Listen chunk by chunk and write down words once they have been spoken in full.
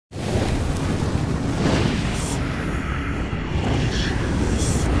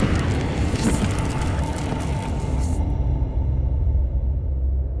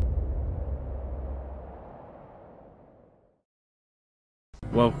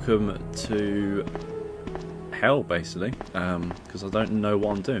welcome to hell, basically, because I don't know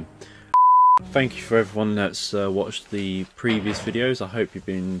what I'm doing. Thank you for everyone that's watched the previous videos. I hope you've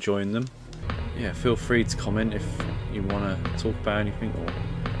been enjoying them. Yeah, feel free to comment if you want to talk about anything or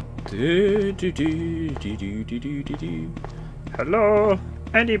Hello,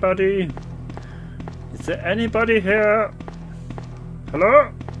 anybody? Is there anybody here?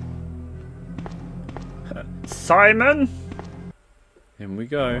 Hello? Simon? In we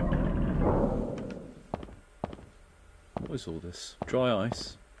go. What is all this? Dry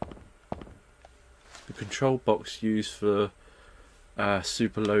ice. The control box used for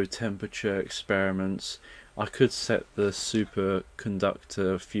super low temperature experiments. I could set the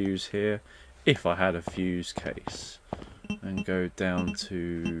superconductor fuse here if I had a fuse case and go down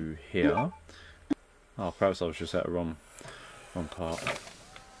to here. Oh, perhaps I was just at the wrong part.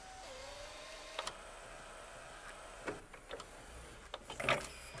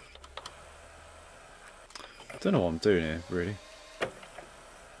 I don't know what I'm doing here, really.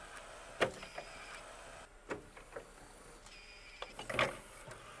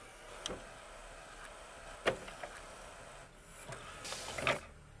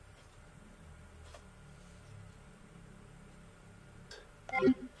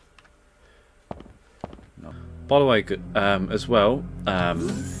 No. By the way, as well,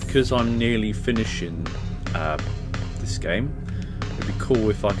 because I'm nearly finishing this game, it'd be cool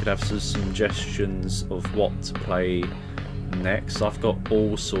if I could have some suggestions of what to play next. I've got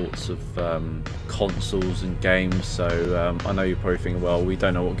all sorts of consoles and games, so I know you're probably thinking, well, we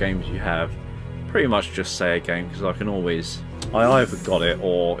don't know what games you have. Pretty much just say a game, because I can always... I either got it,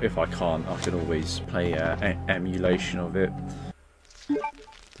 or if I can't, I can always play emulation of it.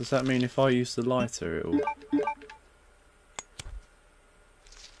 Does that mean if I use the lighter it'll...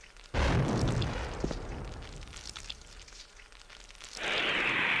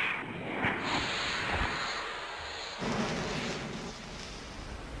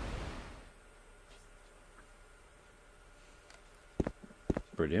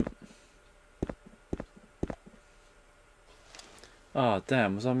 Brilliant. Ah, oh,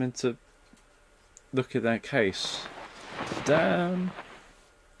 damn, was I meant to look at that case? Damn.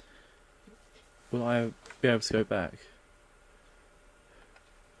 Will I be able to go back?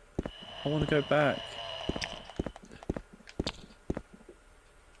 I want to go back.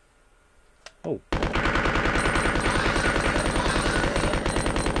 Oh.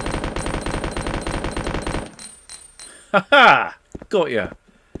 Haha! Got ya.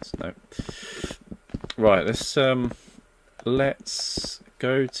 No. Right, let's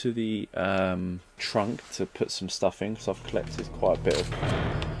go to the trunk to put some stuff in, because I've collected quite a bit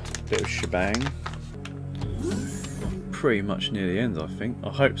of shebang. Pretty much near the end, I think. I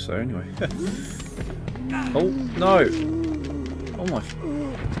hope so, anyway. Oh no! Oh my!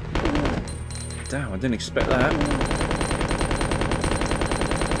 Damn! I didn't expect that.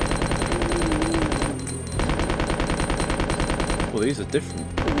 Well, these are different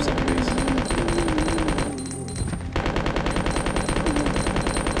zombies.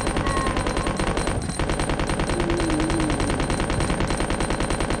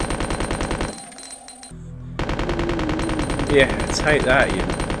 Yeah, take that, you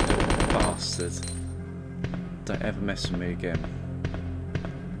little bastard. Don't ever mess with me again.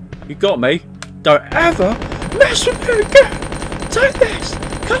 You got me? Don't ever mess with me again! Take this!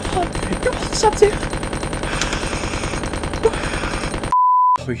 Come on! You want something?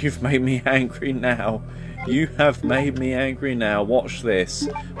 Oh, you've made me angry now. You have made me angry now. Watch this.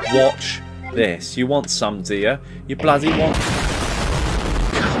 Watch this. You want some, do you? You bloody want...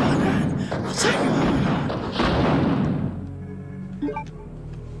 Come on, then. I'll take you.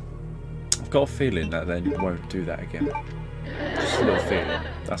 I've got a feeling that then you won't do that again. Just a little feeling.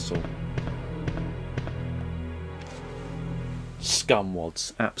 That's all.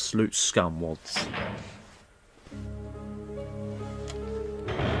 Scumwads. Absolute scumwads.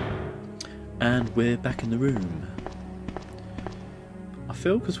 And we're back in the room. I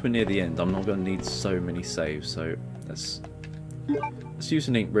feel because we're near the end, I'm not going to need so many saves. So let's use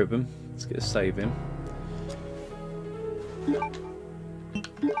an ink ribbon. Let's get a save in.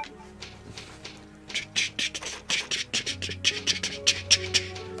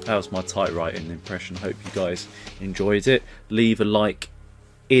 That was my typewriting impression. I hope you guys enjoyed it. Leave a like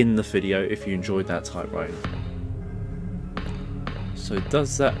in the video if you enjoyed that typewriting. So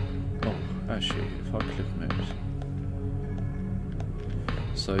does that... Oh, actually, if I click on it...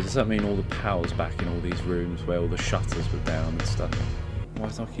 So does that mean all the power's back in all these rooms where all the shutters were down and stuff? Why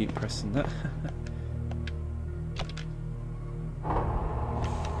do I keep pressing that?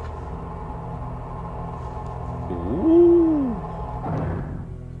 Ooh.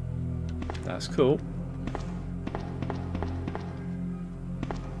 That's cool.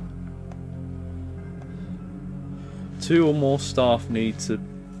 Two or more staff need to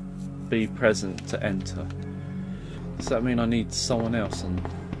be present to enter. Does that mean I need someone else? And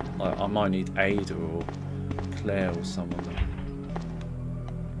like, I might need Ada or Claire or someone.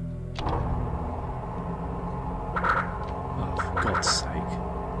 Oh, for God's sake.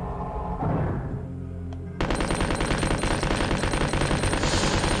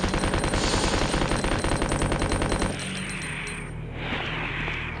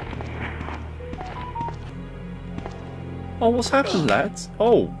 Oh, what's happened, lads?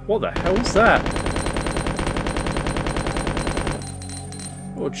 Oh, what the hell's that?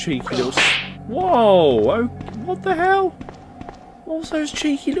 What a cheeky little... Whoa! Oh, what the hell? What was those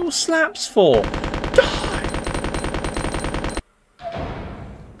cheeky little slaps for? Die!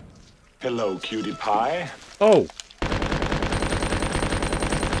 Hello, cutie pie. Oh.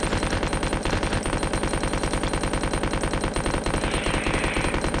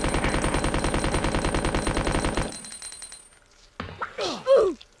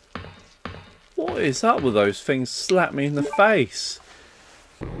 What is up with those things? Slap me in the face.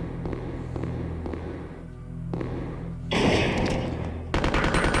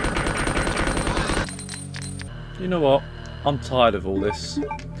 You know what? I'm tired of all this.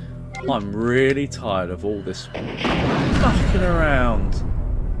 I'm really tired of all this fucking around.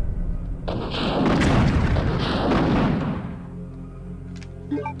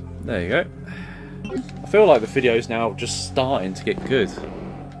 There you go. I feel like the video's now just starting to get good.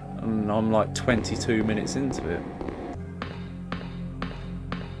 And I'm like 22 minutes into it.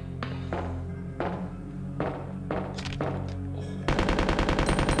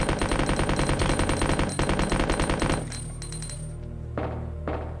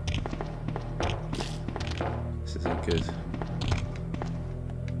 This isn't good.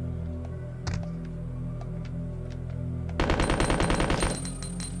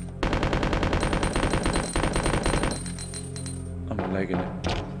 I'm legging it.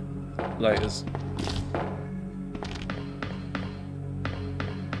 Laters.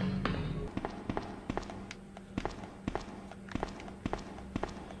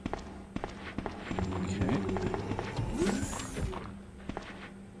 Okay.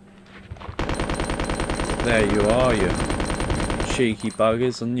 There you are, you cheeky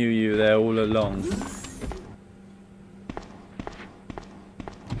buggers. I knew you were there all along.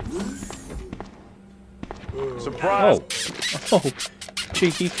 Surprise! Oh. Oh.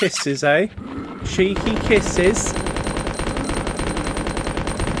 Cheeky kisses, eh? Cheeky kisses.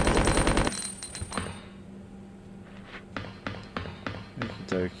 Okie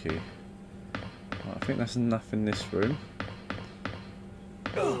dokie. Right, I think that's enough in this room.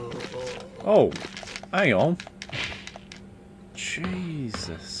 Oh, hang on.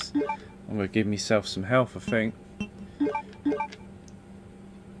 Jesus. I'm going to give myself some health, I think.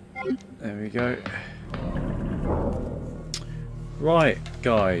 There we go. Right,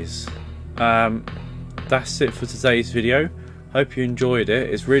 guys, that's it for today's video. Hope you enjoyed it.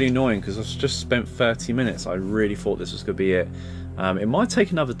 It's really annoying because I've just spent 30 minutes. I really thought this was going to be it. It might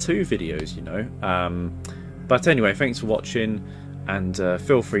take another 2 videos, you know. But anyway, thanks for watching, and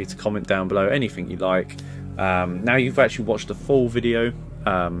feel free to comment down below anything you like. Now you've actually watched the full video,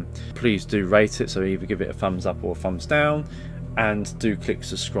 please do rate it, so either give it a thumbs up or a thumbs down, and do click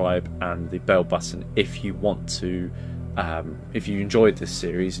subscribe and the bell button if you want to. If you enjoyed this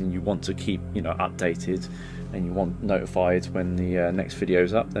series and you want to keep, you know, updated and you want notified when the next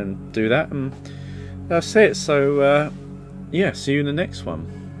video's up, then do that. And that's it. So yeah, see you in the next one.